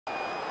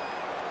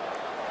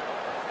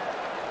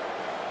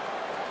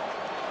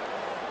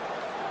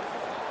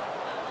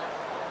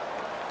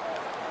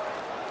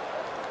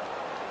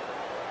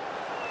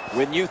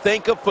When you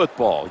think of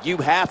football, you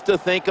have to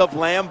think of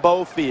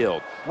Lambeau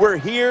Field. We're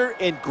here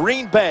in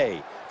Green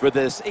Bay for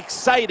this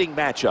exciting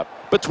matchup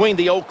between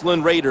the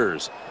Oakland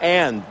Raiders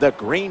and the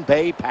Green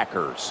Bay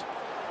Packers.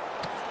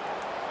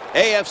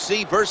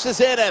 AFC versus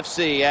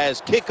NFC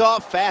as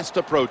kickoff fast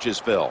approaches,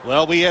 Phil.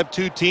 Well, we have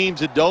two teams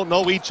that don't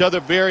know each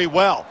other very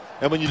well.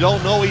 And when you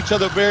don't know each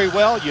other very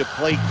well, you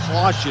play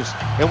cautious.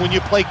 And when you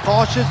play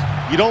cautious,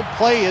 you don't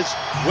play as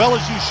well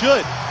as you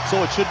should.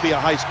 So it should be a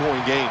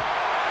high-scoring game.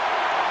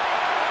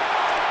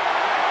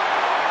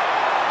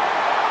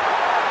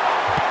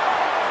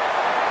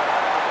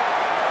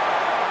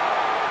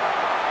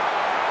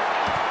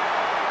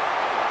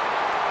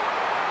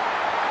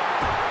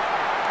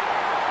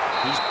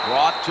 He's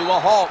brought to a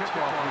halt.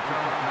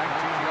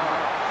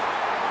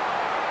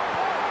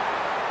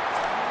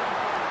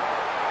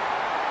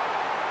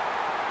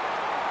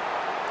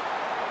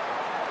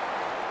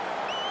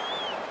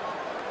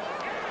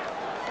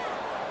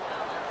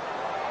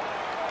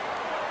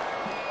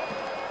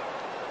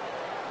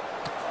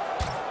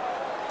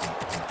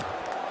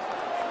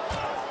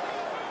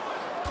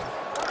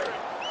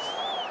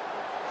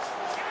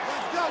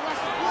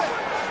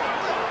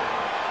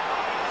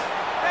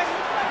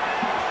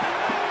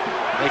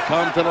 They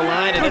come to the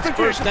line, and it's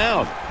first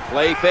down.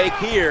 Play fake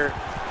here.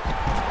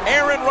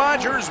 Aaron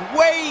Rodgers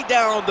way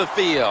down the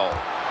field.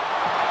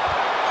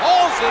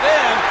 Hauls it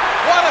in.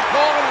 What a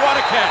call and what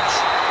a catch.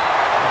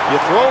 You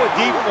throw it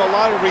deep for a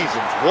lot of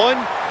reasons. One,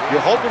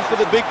 you're hoping for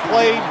the big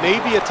play,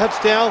 maybe a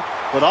touchdown,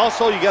 but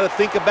also you got to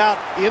think about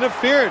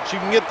interference. You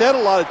can get that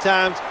a lot of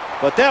times,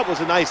 but that was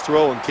a nice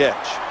throw and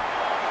catch.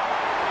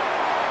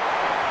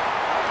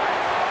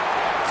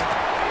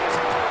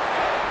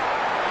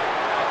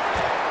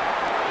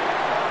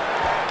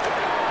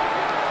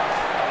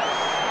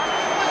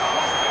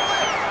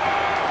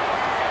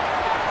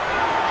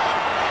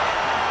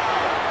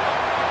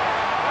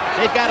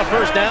 They've got a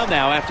first down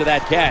now after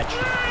that catch.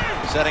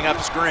 Setting up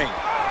screen.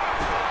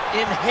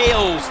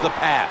 Inhales the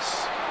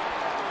pass.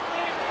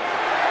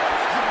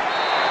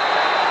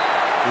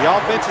 The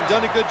offense has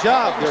done a good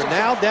job. They're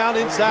now down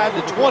inside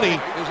the 20,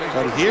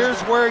 but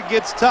here's where it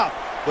gets tough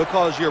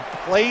because your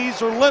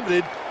plays are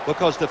limited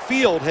because the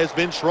field has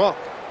been shrunk.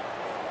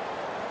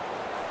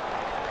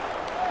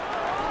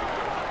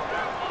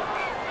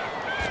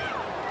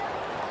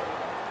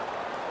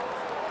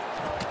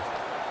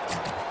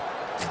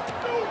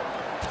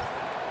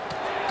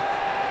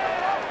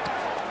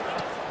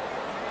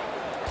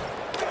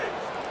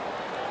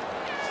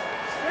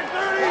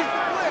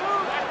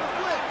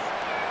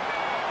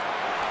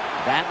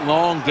 That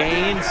long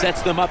gain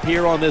sets them up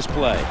here on this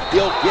play.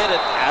 He'll get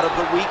it out of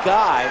the weak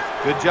eye.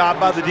 Good job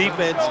by the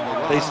defense.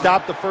 They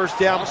stopped the first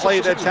down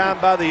play that time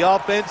by the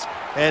offense,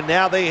 and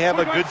now they have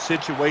a good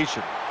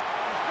situation.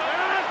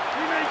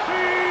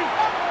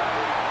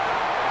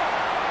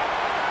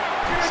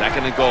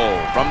 Second and goal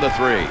from the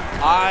 3.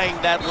 Eyeing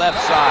that left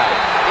side.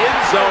 End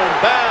zone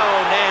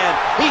bound, and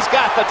he's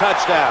got the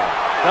touchdown.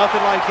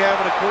 Nothing like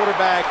having a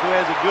quarterback who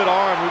has a good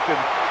arm who can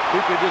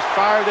just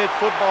fire that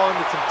football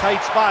into some tight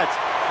spots.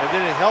 And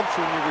then it helps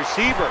when your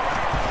receiver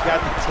has got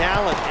the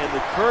talent and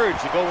the courage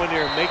to go in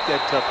there and make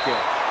that tough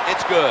catch.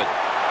 It's good.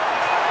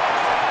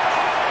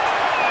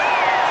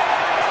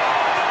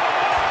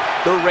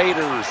 The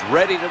Raiders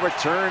ready to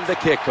return the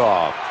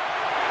kickoff.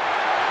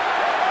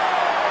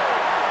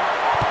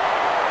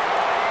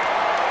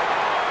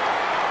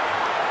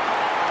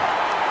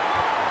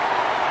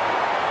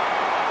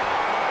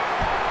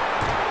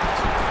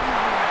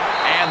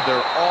 And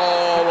they're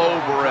all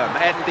over him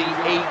at the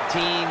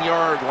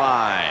 18-yard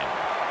line.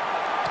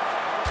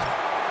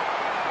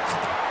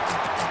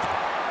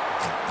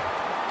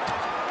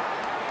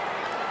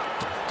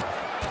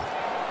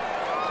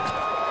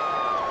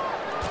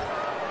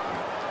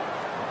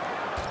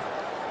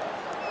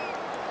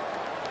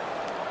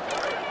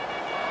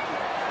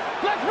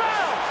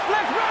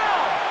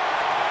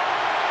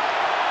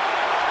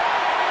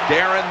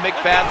 Darren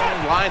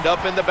McFadden lined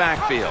up in the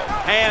backfield.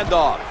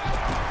 Handoff.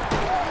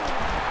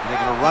 They're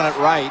going to run it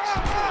right.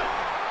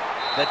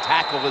 The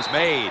tackle is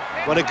made.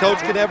 When a coach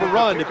can have a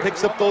run that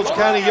picks up those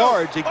kind of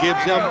yards, it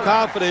gives them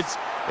confidence,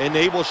 and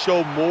they will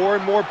show more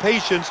and more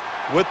patience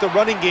with the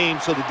running game.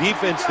 So the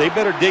defense, they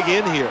better dig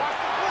in here.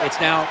 It's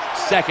now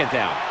second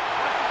down.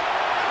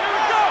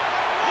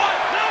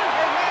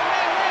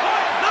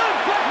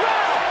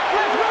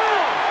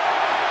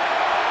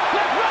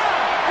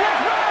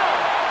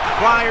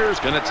 Flyers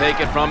going to take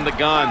it from the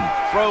gun.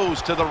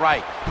 Throws to the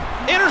right.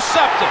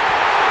 Intercepted.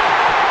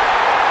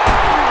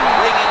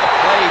 Bringing the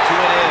play to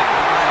an end.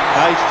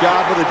 Nice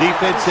job of the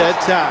defense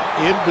that time.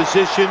 In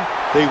position,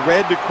 they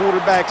read the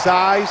quarterback's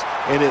eyes,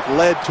 and it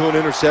led to an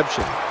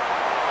interception.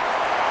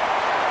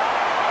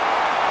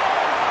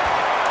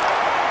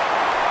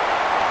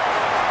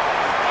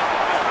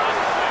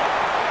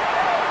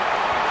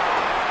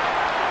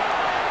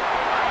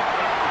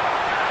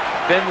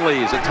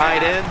 Finley's a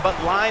tight end, but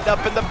lined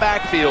up in the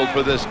backfield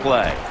for this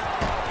play.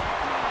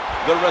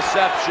 The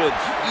reception,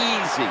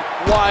 easy,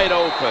 wide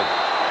open.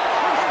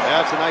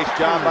 That's a nice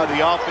job by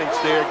the offense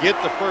there.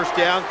 Get the first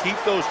down, keep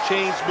those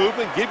chains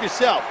moving, give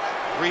yourself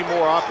 3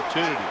 more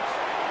opportunities.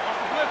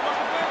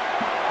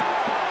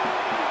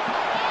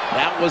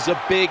 That was a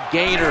big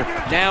gainer.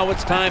 Now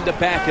it's time to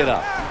back it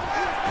up.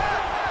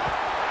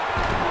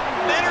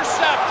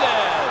 Intercepted.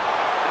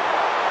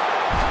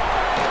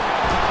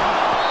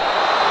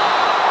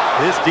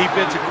 This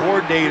defensive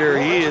coordinator,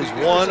 he is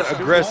one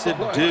aggressive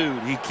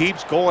dude. He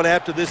keeps going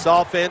after this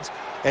offense,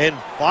 and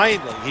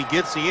finally he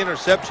gets the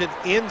interception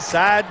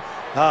inside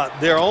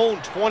their own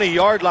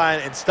 20-yard line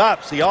and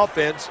stops the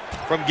offense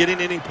from getting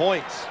any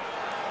points.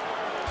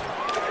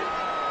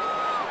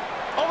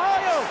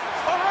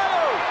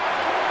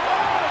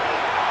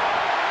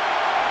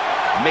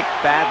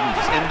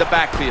 McFadden's in the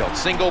backfield.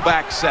 Single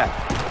back set.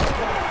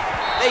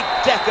 They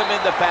deck him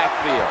in the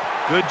backfield.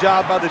 Good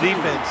job by the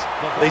defense.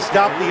 They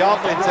stopped the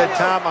offense that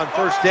time on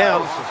first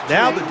down.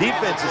 Now the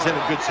defense is in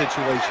a good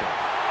situation.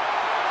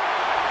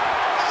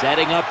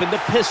 Setting up in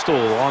the pistol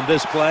on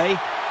this play.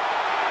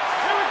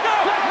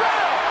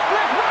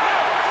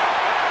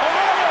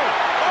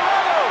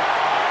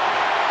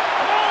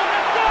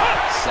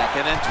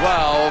 Second and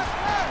 12.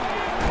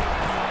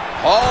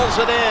 Hauls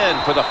it in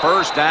for the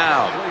first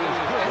down.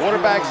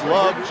 Quarterbacks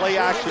love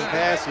play-action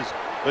passes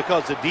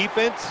because the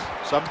defense,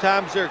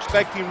 sometimes they're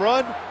expecting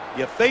run.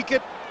 You fake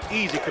it,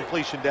 easy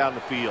completion down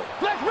the field.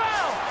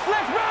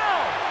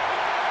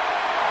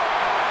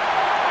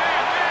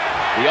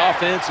 The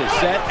offense is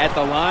set at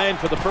the line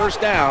for the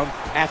first down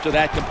after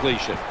that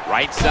completion.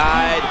 Right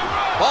side,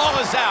 ball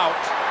is out.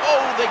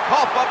 Oh, they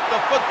cough up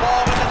the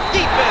football and the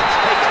defense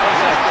takes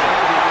possession.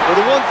 Well,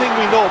 the one thing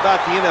we know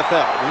about the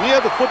NFL, when you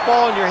have the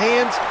football in your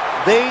hands,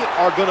 they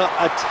are going to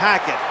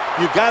attack it.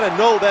 You got to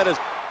know that as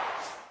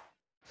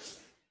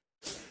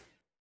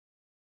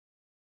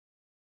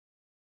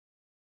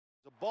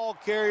the ball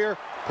carrier,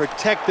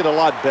 protected a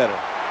lot better.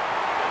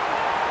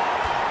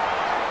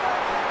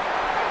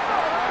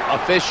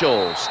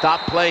 Officials stop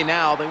play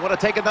now. They want to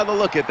take another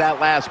look at that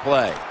last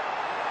play.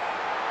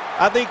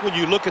 I think when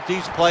you look at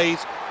these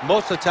plays,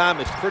 most of the time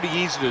it's pretty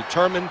easy to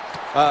determine,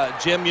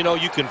 Jim, you know,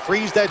 you can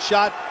freeze that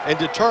shot and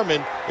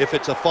determine if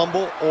it's a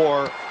fumble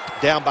or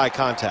down by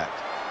contact.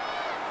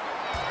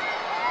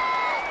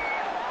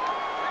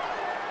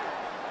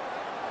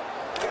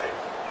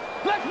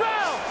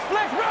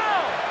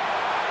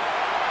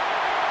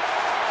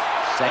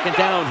 Second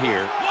down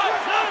here.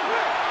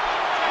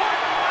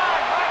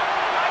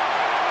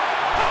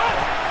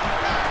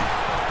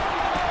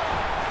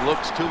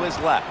 Looks to his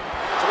left.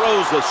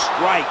 Throws a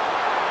strike.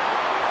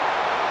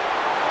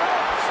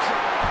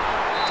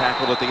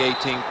 Tackled at the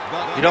 18.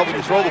 You know, when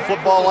you throw the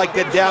football like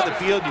that down the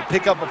field, you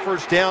pick up a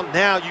first down.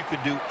 Now you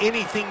can do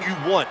anything you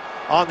want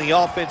on the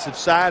offensive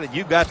side, and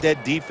you got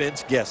that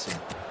defense guessing.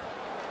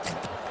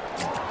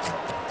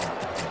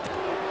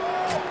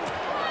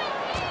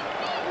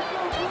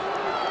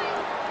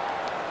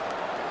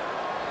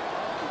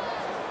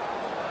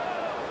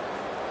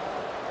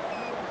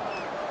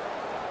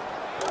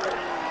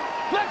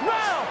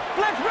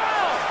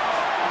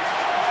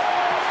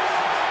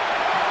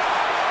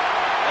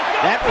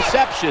 That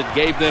reception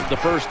gave them the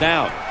first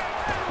down.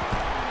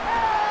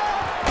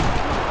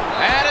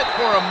 Had it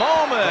for a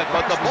moment,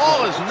 but the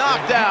ball is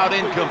knocked out,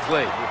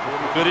 incomplete.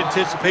 Good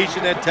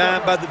anticipation that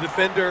time by the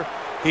defender.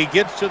 He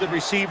gets to the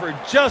receiver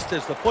just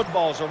as the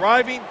football is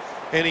arriving,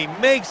 and he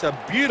makes a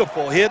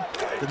beautiful hit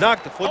to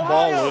knock the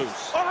football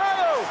loose.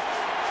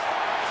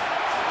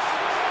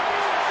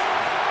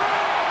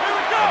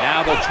 And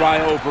now they'll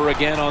try over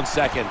again on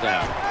second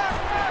down.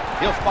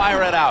 He'll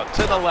fire it out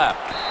to the left.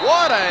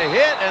 What a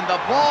hit, and the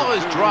ball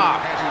is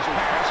dropped.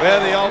 Well,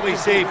 they always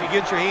say if you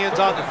get your hands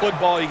on the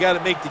football, you got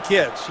to make the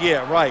catch.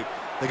 Yeah, right.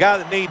 The guy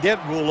that made that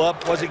rule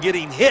up wasn't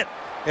getting hit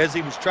as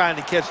he was trying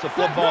to catch the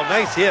football.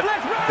 Nice hit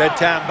that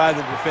time by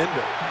the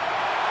defender.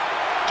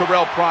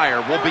 Terrell Pryor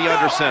will be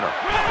under center.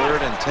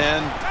 3rd and 10.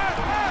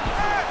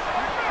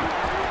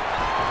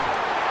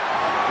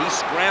 He's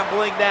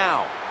scrambling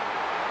now.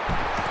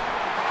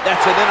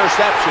 That's an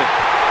interception.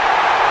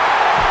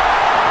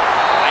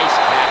 Nice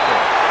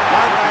tackle.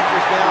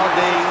 Linebackers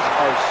nowadays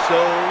are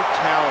so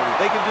talented.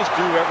 They can just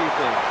do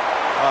everything.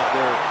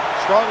 They're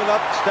strong enough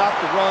to stop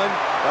the run,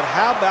 but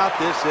how about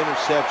this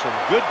interception?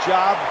 Good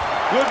job,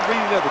 good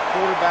reading of the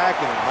quarterback,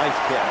 and a nice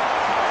catch.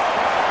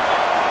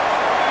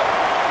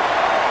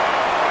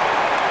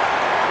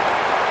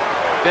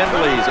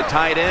 Finley's a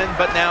tight end,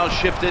 but now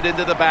shifted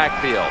into the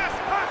backfield.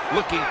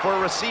 Looking for a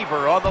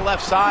receiver on the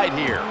left side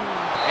here.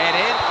 An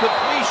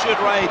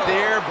incompletion right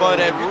there, but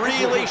it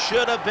really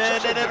should have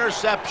been an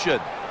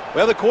interception.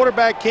 Well, the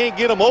quarterback can't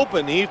get him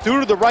open. He threw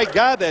to the right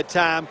guy that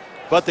time,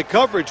 but the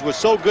coverage was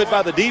so good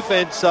by the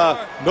defense,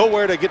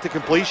 nowhere to get the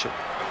completion.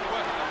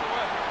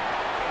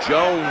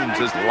 Jones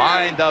is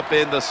lined up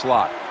in the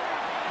slot.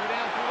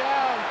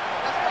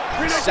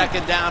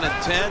 2nd down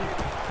and 10.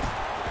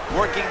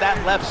 Working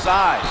that left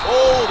side.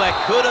 Oh, that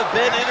could have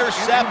been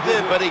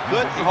intercepted, but he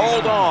couldn't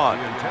hold on.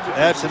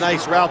 That's a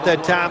nice route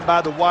that time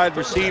by the wide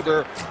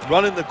receiver,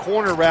 running the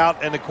corner route,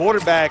 and the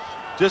quarterback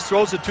just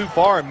throws it too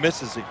far and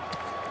misses him.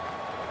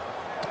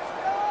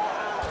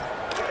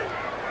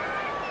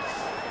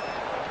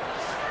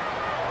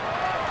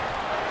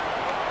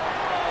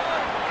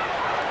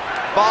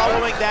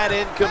 Throwing that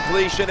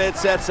incompletion, it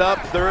sets up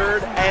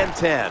 3rd and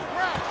 10.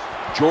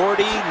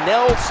 Jordy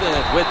Nelson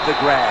with the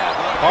grab.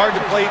 Hard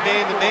to play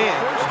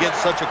man-to-man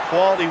against such a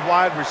quality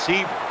wide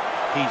receiver.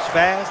 He's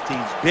fast,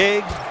 he's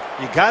big.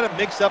 You got to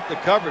mix up the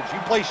coverage. You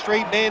play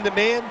straight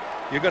man-to-man,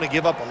 you're going to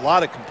give up a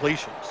lot of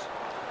completions.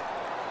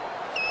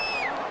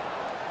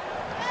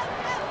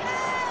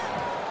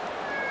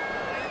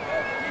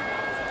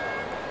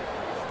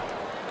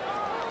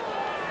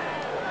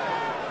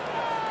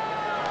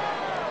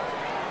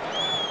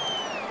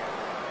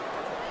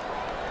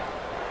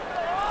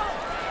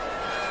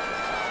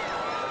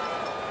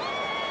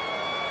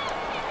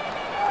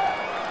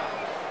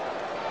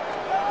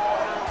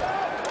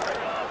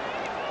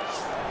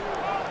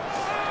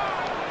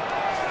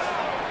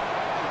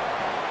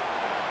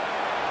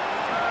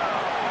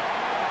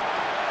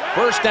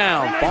 First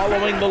down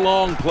following the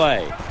long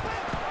play.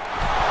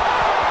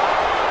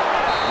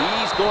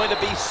 He's going to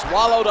be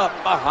swallowed up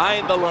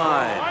behind the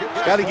line.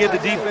 Got to give the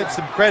defense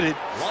some credit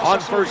on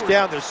first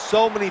down. There's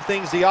so many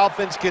things the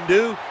offense can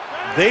do.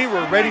 They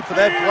were ready for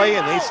that play,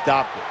 and they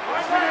stopped it.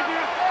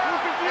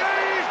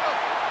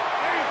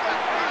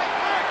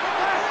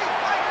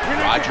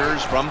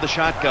 Rodgers from the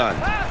shotgun.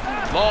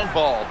 Long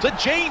ball to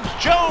James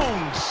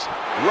Jones.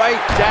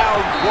 Right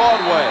down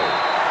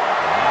Broadway.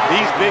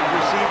 These big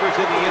receivers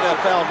in the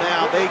NFL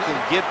now, they can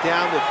get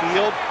down the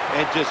field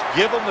and just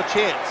give them a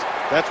chance.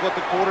 That's what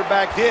the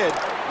quarterback did.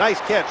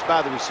 Nice catch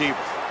by the receiver.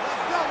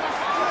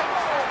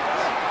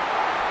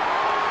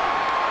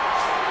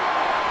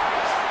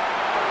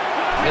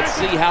 Let's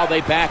see how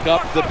they back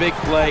up the big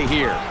play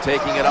here.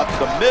 Taking it up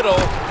the middle,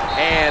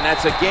 and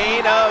that's a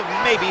gain of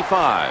maybe 5.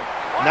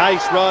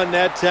 Nice run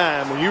that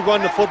time. When you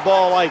run the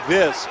football like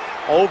this,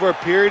 over a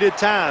period of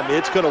time,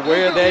 it's going to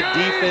wear that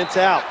defense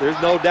out. There's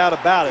no doubt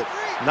about it.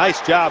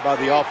 Nice job by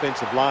the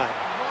offensive line.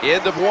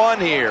 End of 1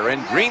 here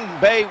in Green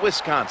Bay,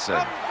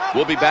 Wisconsin.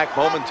 We'll be back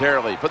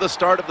momentarily for the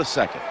start of the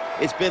second.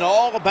 It's been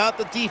all about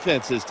the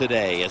defenses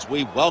today as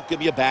we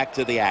welcome you back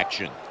to the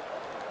action.